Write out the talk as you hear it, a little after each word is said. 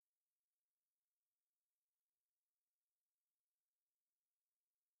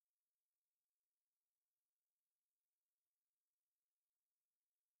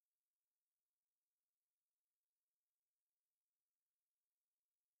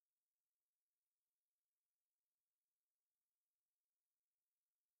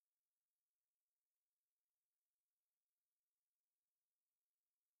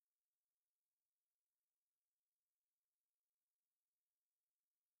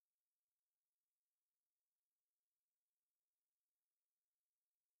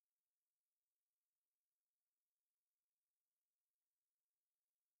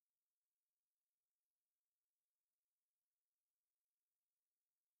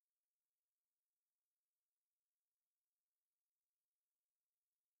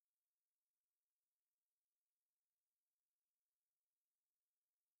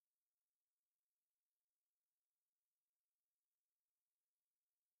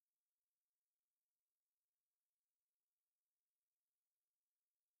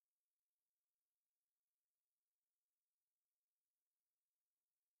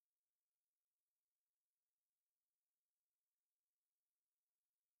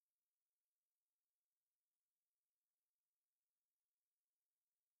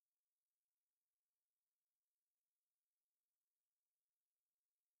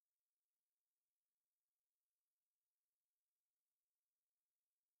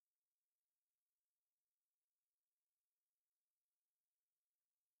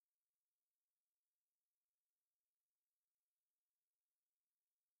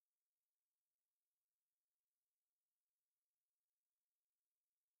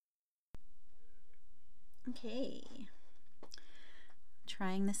Okay,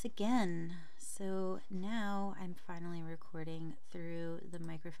 trying this again. So now I'm finally recording through the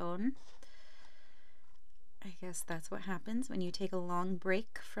microphone. I guess that's what happens when you take a long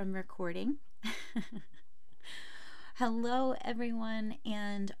break from recording. Hello, everyone,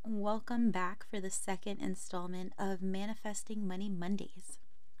 and welcome back for the second installment of Manifesting Money Mondays.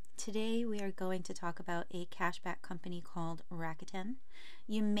 Today, we are going to talk about a cashback company called Rakuten.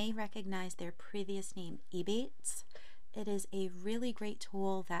 You may recognize their previous name, Ebates. It is a really great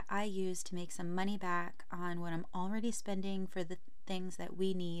tool that I use to make some money back on what I'm already spending for the things that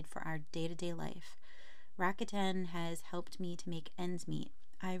we need for our day-to-day life. Rakuten has helped me to make ends meet.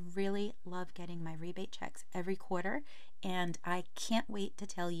 I really love getting my rebate checks every quarter, and I can't wait to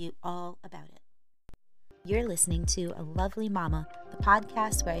tell you all about it. You're listening to A Lovely Mama, the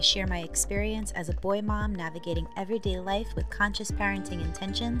podcast where I share my experience as a boy mom navigating everyday life with conscious parenting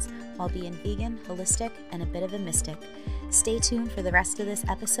intentions while being vegan, holistic, and a bit of a mystic. Stay tuned for the rest of this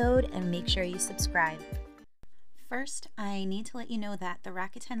episode and make sure you subscribe. First, I need to let you know that the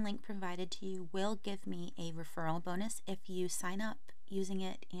Rakuten link provided to you will give me a referral bonus if you sign up using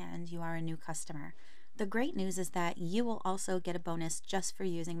it and you are a new customer. The great news is that you will also get a bonus just for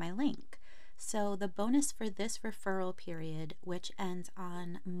using my link. So the bonus for this referral period, which ends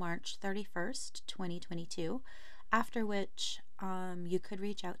on March 31st, 2022, after which you could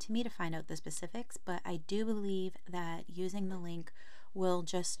reach out to me to find out the specifics, but I do believe that using the link will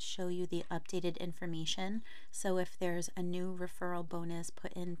just show you the updated information. So if there's a new referral bonus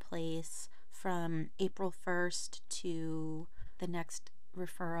put in place from April 1st to the next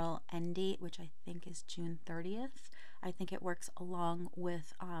referral end date, which I think is June 30th, I think it works along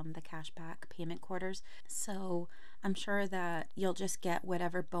with the cashback payment quarters. So I'm sure that you'll just get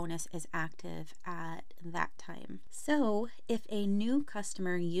whatever bonus is active at that time. So if a new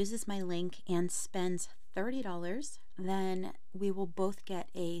customer uses my link and spends $30, then we will both get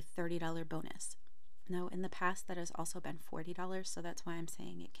a $30 bonus. Now, in the past, that has also been $40, so that's why I'm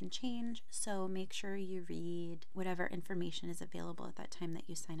saying it can change. So make sure you read whatever information is available at that time that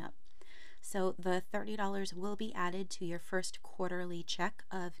you sign up. So the $30 will be added to your first quarterly check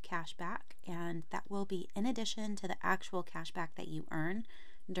of cashback, and that will be in addition to the actual cashback that you earn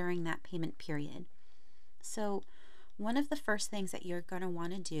during that payment period. So one of the first things that you're going to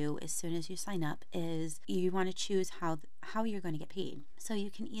want to do as soon as you sign up is you want to choose how you're going to get paid. So you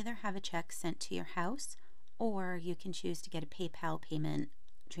can either have a check sent to your house or you can choose to get a PayPal payment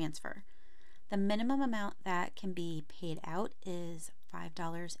transfer. The minimum amount that can be paid out is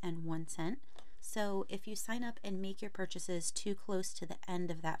 $5.01. So if you sign up and make your purchases too close to the end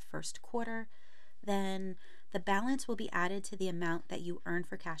of that first quarter, then the balance will be added to the amount that you earn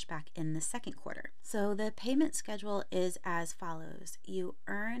for cashback in the second quarter. So the payment schedule is as follows. You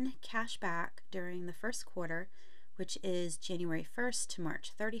earn cashback during the first quarter, which is January 1st to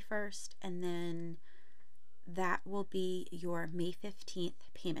March 31st, and then that will be your May 15th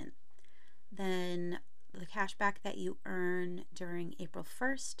payment. Then the cashback that you earn during April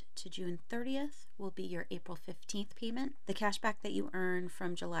 1st to June 30th will be your April 15th payment. The cashback that you earn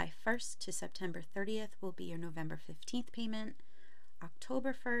from July 1st to September 30th will be your November 15th payment.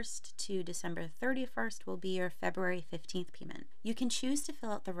 October 1st to December 31st will be your February 15th payment. You can choose to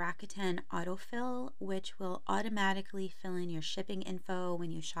fill out the Rakuten autofill, which will automatically fill in your shipping info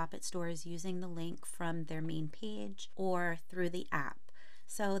when you shop at stores using the link from their main page or through the app.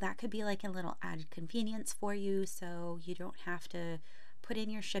 So that could be like a little added convenience for you, so you don't have to put in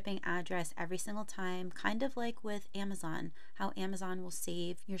your shipping address every single time, kind of like with Amazon, how Amazon will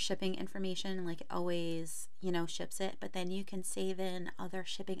save your shipping information, like it always, ships it, but then you can save in other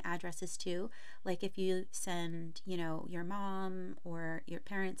shipping addresses too. Like if you send, your mom or your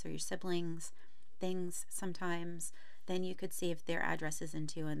parents or your siblings things sometimes, then you could save their addresses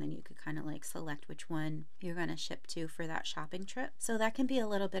into, and then you could kind of like select which one you're going to ship to for that shopping trip. So that can be a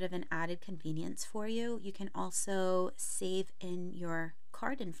little bit of an added convenience for you. You can also save in your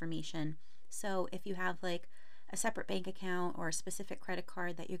card information. So if you have like a separate bank account or a specific credit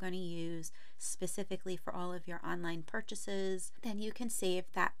card that you're going to use specifically for all of your online purchases, then you can save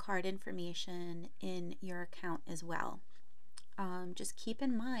that card information in your account as well. Just keep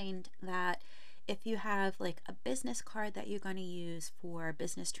in mind that if you have like a business card that you're going to use for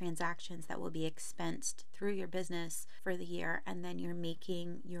business transactions that will be expensed through your business for the year, and then you're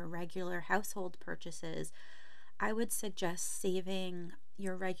making your regular household purchases, I would suggest saving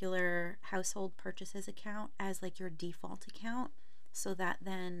your regular household purchases account as like your default account, so that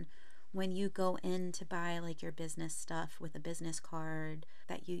then when you go in to buy like your business stuff with a business card,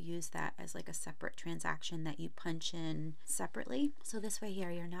 that you use that as like a separate transaction that you punch in separately. So this way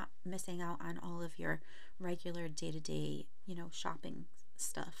here, you're not missing out on all of your regular day-to-day, shopping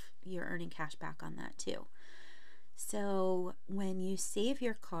stuff. You're earning cash back on that too. So when you save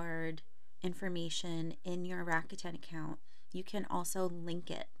your card information in your Rakuten account, you can also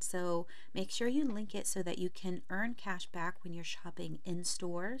link it. So make sure you link it so that you can earn cash back when you're shopping in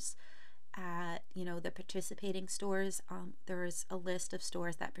stores at the participating stores. There's a list of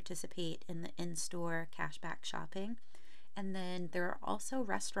stores that participate in the in-store cashback shopping, and then there are also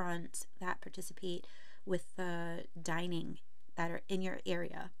restaurants that participate with the dining that are in your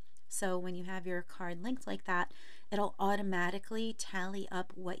area. So when you have your card linked like that, it'll automatically tally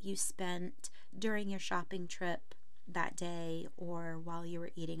up what you spent during your shopping trip that day or while you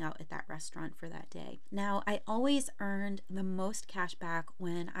were eating out at that restaurant for that day. Now, I always earned the most cash back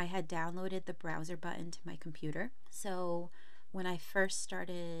when I had downloaded the browser button to my computer. So when I first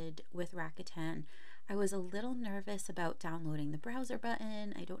started with Rakuten, I was a little nervous about downloading the browser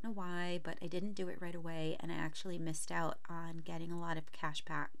button. I don't know why, but I didn't do it right away, and I actually missed out on getting a lot of cash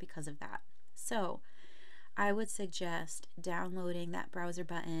back because of that. So I would suggest downloading that browser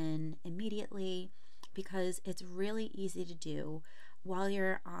button immediately, because it's really easy to do while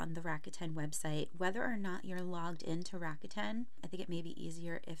you're on the Rakuten website, whether or not you're logged into Rakuten. I think it may be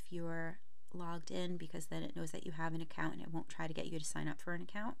easier if you're logged in, because then it knows that you have an account and it won't try to get you to sign up for an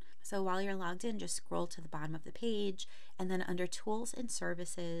account. So while you're logged in, just scroll to the bottom of the page, and then under Tools and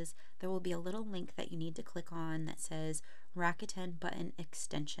Services, there will be a little link that you need to click on that says Rakuten Button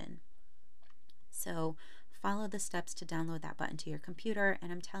Extension. So follow the steps to download that button to your computer,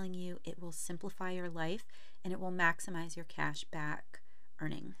 and I'm telling you, it will simplify your life and it will maximize your cash back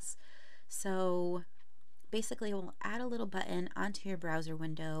earnings. So basically, we'll add a little button onto your browser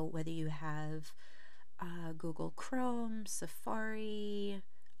window, whether you have Google Chrome, Safari.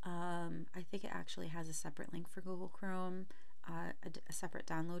 I think it actually has a separate link for Google Chrome, a separate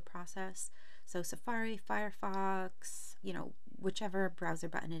download process. So Safari, Firefox, whichever browser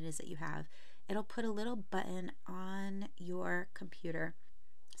button it is that you have, it'll put a little button on your computer.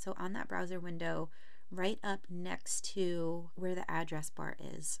 So on that browser window, right up next to where the address bar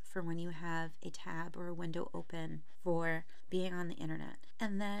is, for when you have a tab or a window open for being on the internet.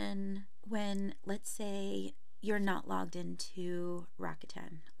 And then when, let's say, you're not logged into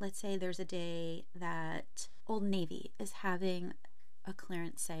Rakuten. Let's say there's a day that Old Navy is having a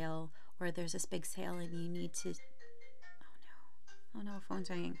clearance sale, or there's this big sale and you need to... Oh no, phone's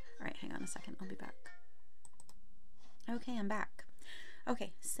ringing. All right, hang on a second. I'll be back. Okay, I'm back.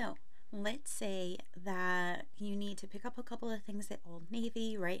 Okay, so let's say that you need to pick up a couple of things at Old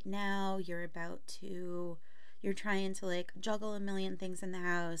Navy right now. You're trying to like juggle a million things in the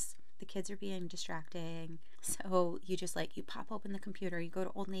house. The kids are being distracting. So you just you pop open the computer, you go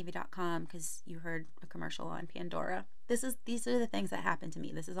to oldnavy.com because you heard a commercial on Pandora. These are the things that happen to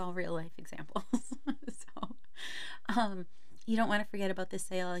me. This is all real life examples. So, you don't want to forget about this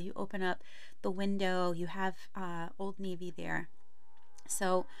sale. You open up the window, you have Old Navy there.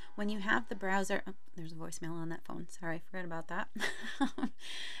 So when you have the browser, oh, there's a voicemail on that phone. Sorry, I forgot about that.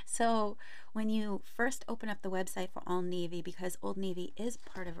 So when you first open up the website for Old Navy, because Old Navy is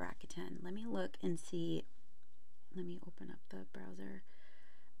part of Rakuten, let me look and see. Let me open up the browser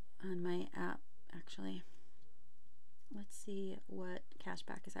on my app, actually. Let's see what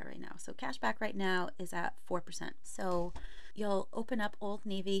cashback is at right now. So cashback right now is at 4%. So you'll open up Old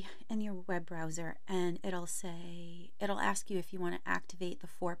Navy in your web browser, and it'll ask you if you want to activate the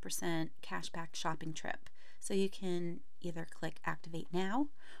 4% cashback shopping trip. So you can either click activate now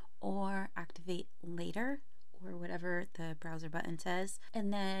or activate later, or whatever the browser button says.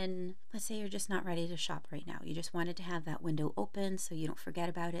 And then let's say you're just not ready to shop right now. You just wanted to have that window open so you don't forget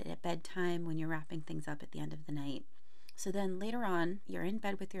about it at bedtime when you're wrapping things up at the end of the night. So then later on, you're in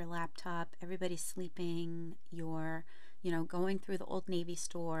bed with your laptop, everybody's sleeping, you're, going through the Old Navy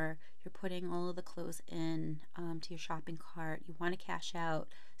store, you're putting all of the clothes in to your shopping cart, you want to cash out.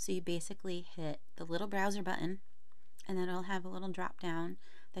 So you basically hit the little browser button, and then it'll have a little drop down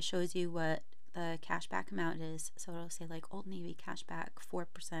that shows you what the cashback amount is. So it'll say Old Navy cashback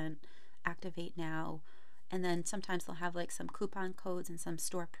 4%, activate now. And then sometimes they'll have some coupon codes and some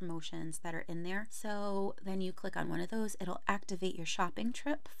store promotions that are in there. So then you click on one of those, it'll activate your shopping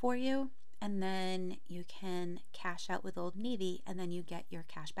trip for you, and then you can cash out with Old Navy, and then you get your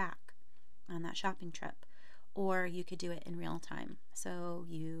cash back on that shopping trip. Or you could do it in real time. So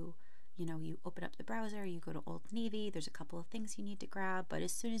you open up the browser, you go to Old Navy, there's a couple of things you need to grab, but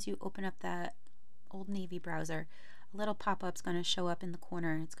as soon as you open up that Old Navy browser, a little pop-up's going to show up in the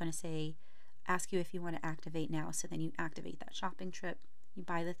corner. It's going to say, ask you if you want to activate now. So then you activate that shopping trip, you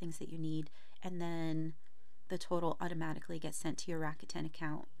buy the things that you need, and then the total automatically gets sent to your Rakuten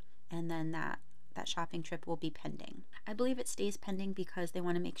account, and then that shopping trip will be pending. I believe it stays pending because they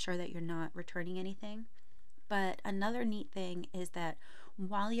want to make sure that you're not returning anything. But another neat thing is that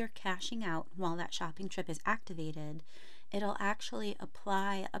while you're cashing out, while that shopping trip is activated, it'll actually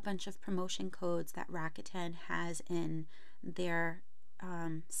apply a bunch of promotion codes that Rakuten has in their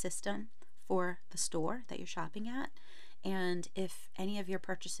system for the store that you're shopping at. And if any of your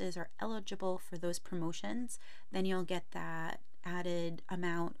purchases are eligible for those promotions, then you'll get that added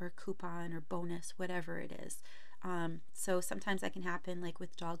amount or coupon or bonus, whatever it is. So sometimes that can happen like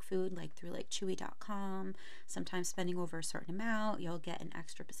with dog food, like through like chewy.com. Sometimes spending over a certain amount, you'll get an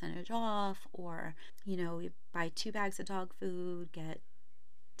extra percentage off, or you buy 2 bags of dog food, get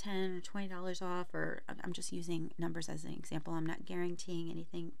 $10 or $20 off, or I'm just using numbers as an example. I'm not guaranteeing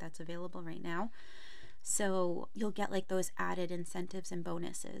anything that's available right now. So you'll get like those added incentives and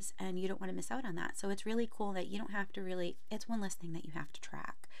bonuses, and you don't want to miss out on that. So it's really cool that you don't have to really, it's one less thing that you have to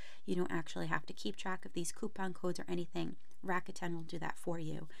track. You don't actually have to keep track of these coupon codes or anything. Rakuten will do that for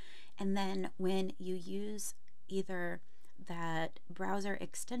you. And then when you use either that browser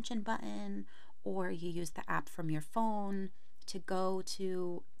extension button or you use the app from your phone to go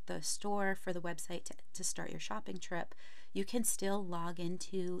to the store for the website to start your shopping trip, you can still log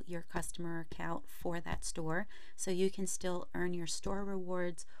into your customer account for that store. So you can still earn your store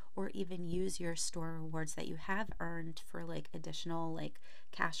rewards or even use your store rewards that you have earned for like additional like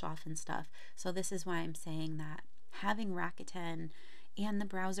cash off and stuff. So this is why I'm saying that having Rakuten and the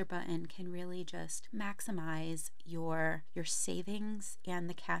browser button can really just maximize your savings and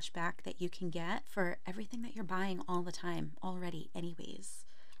the cash back that you can get for everything that you're buying all the time already anyways.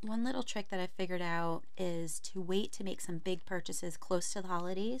 One little trick that I figured out is to wait to make some big purchases close to the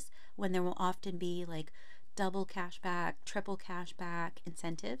holidays, when there will often be like double cash back, triple cash back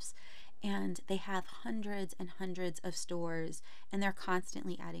incentives, and they have hundreds and hundreds of stores and they're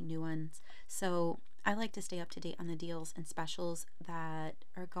constantly adding new ones. So I like to stay up to date on the deals and specials that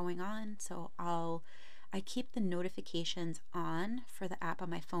are going on. So I keep the notifications on for the app on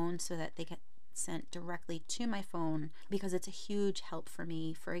my phone so that they get sent directly to my phone, because it's a huge help for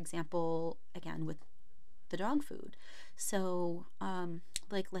me. For example, again with the dog food. So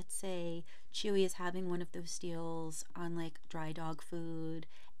like let's say Chewy is having one of those deals on like dry dog food,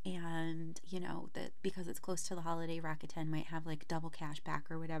 and that because it's close to the holiday, Rakuten might have like double cash back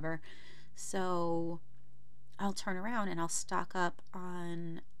or whatever. So I'll turn around and I'll stock up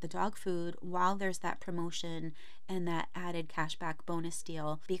on the dog food while there's that promotion and that added cashback bonus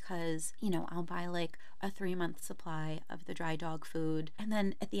deal, because I'll buy like a 3-month supply of the dry dog food, and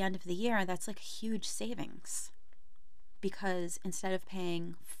then at the end of the year that's like a huge savings, because instead of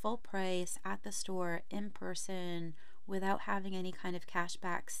paying full price at the store in person without having any kind of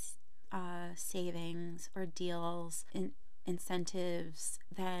cashback savings or deals incentives,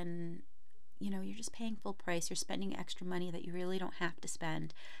 then you're just paying full price. You're spending extra money that you really don't have to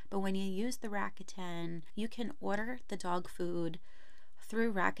spend. But when you use the Rakuten, you can order the dog food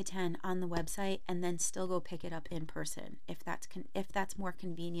through Rakuten on the website and then still go pick it up in person if that's more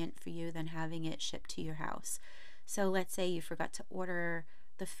convenient for you than having it shipped to your house. So let's say you forgot to order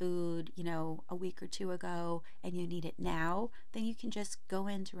the food, a week or 2 ago, and you need it now, then you can just go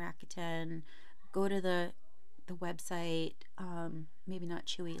into Rakuten, go to the website, maybe not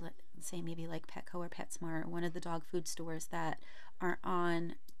Chewy, let's say maybe like Petco or PetSmart, one of the dog food stores that are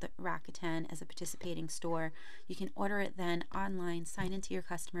on the Rakuten as a participating store. You can order it then online, sign into your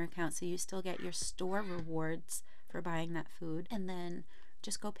customer account, so you still get your store rewards for buying that food, and then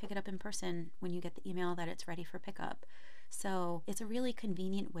just go pick it up in person when you get the email that it's ready for pickup. So it's a really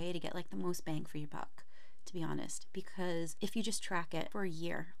convenient way to get like the most bang for your buck, to be honest, because if you just track it for a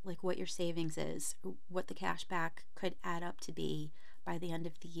year, like what your savings is, what the cash back could add up to be by the end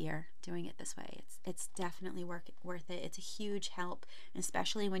of the year doing it this way, it's definitely worth it. It's a huge help,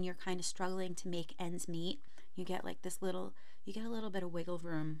 especially when you're kind of struggling to make ends meet. You get like you get a little bit of wiggle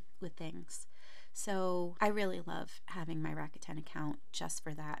room with things. So I really love having my Rakuten account just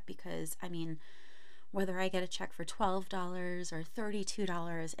for that, because whether I get a check for $12 or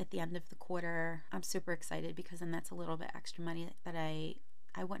 $32 at the end of the quarter, I'm super excited, because then that's a little bit extra money that I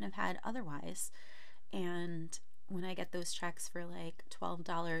wouldn't have had otherwise. And when I get those checks for like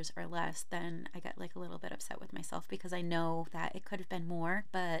 $12 or less, then I get like a little bit upset with myself, because I know that it could have been more,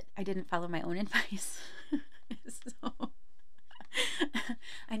 but I didn't follow my own advice. So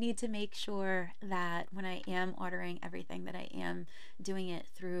I need to make sure that when I am ordering everything that I am doing it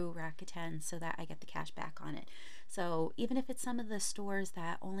through Rakuten so that I get the cash back on it. So even if it's some of the stores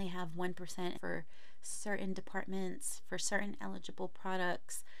that only have 1% for certain departments, for certain eligible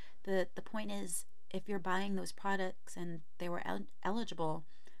products, the point is if you're buying those products and they were eligible,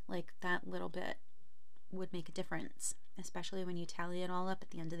 like that little bit would make a difference, especially when you tally it all up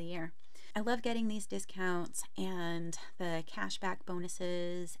at the end of the year. I love getting these discounts and the cashback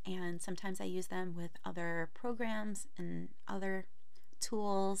bonuses, and sometimes I use them with other programs and other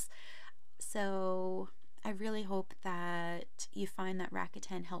tools. So I really hope that you find that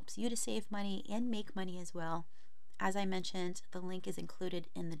Rakuten helps you to save money and make money as well. As I mentioned, the link is included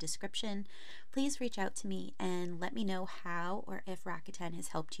in the description. Please reach out to me and let me know how or if Rakuten has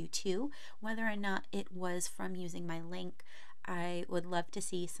helped you too, whether or not it was from using my link. I would love to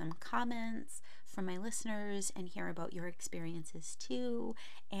see some comments from my listeners and hear about your experiences too.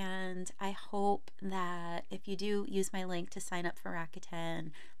 And I hope that if you do use my link to sign up for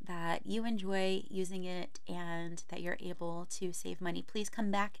Rakuten, that you enjoy using it and that you're able to save money. Please come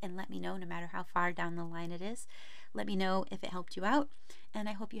back and let me know, no matter how far down the line it is. Let me know if it helped you out, and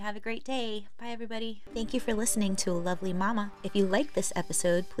I hope you have a great day. Bye, everybody. Thank you for listening to A Lovely Mama. If you like this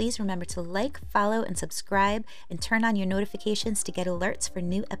episode, please remember to like, follow, and subscribe, and turn on your notifications to get alerts for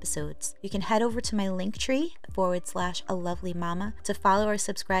new episodes. You can head over to my Linktree /A Lovely Mama to follow or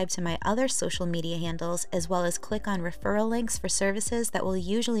subscribe to my other social media handles, as well as click on referral links for services that will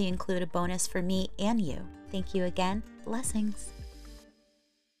usually include a bonus for me and you. Thank you again. Blessings.